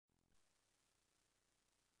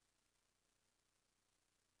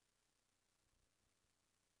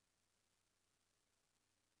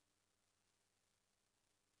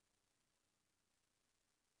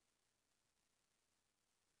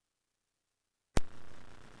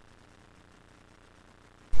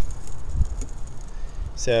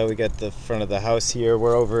So we got the front of the house here.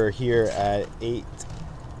 We're over here at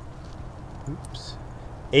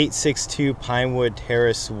 862 Pinewood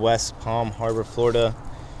Terrace, West Palm Harbor, Florida,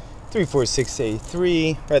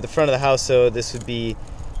 34683. Right at the front of the house, so this would be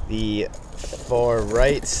the far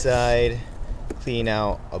right side. Clean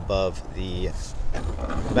out above the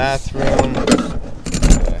bathroom.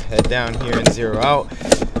 Head down here and zero out.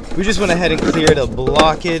 We just went ahead and cleared a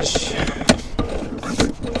blockage.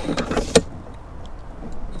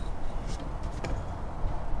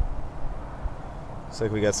 Looks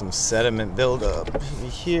like we got some sediment buildup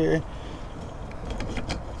here.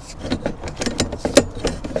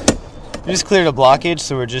 We just cleared a blockage,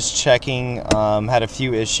 so we're just checking. Had a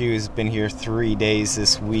few issues, been here 3 days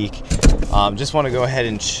this week. Just want to go ahead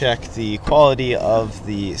and check the quality of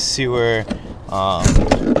the sewer,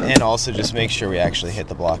 and also just make sure we actually hit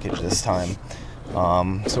the blockage this time.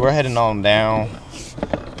 So we're heading on down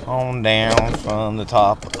from the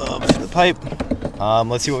top of the pipe.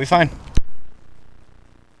 Let's see what we find.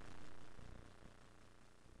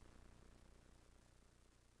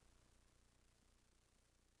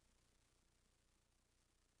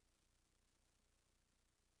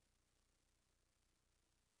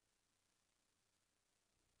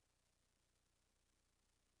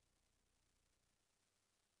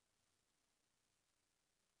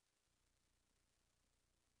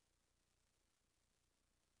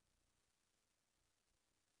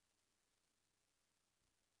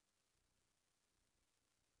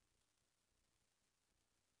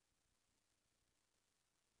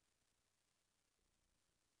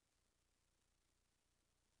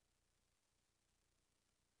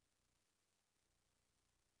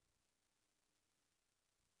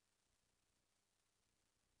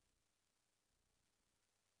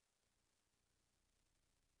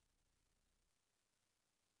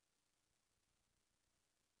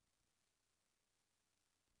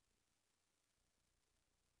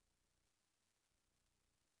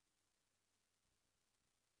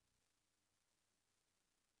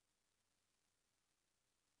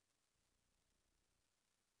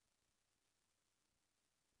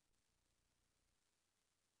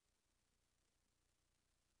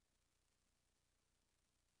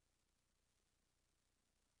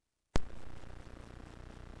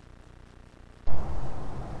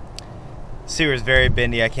 Sewer is very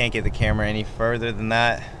bendy. I can't get the camera any further than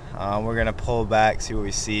that. We're gonna pull back, see what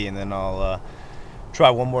we see, and then I'll try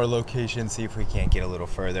one more location, see if we can't get a little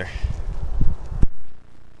further.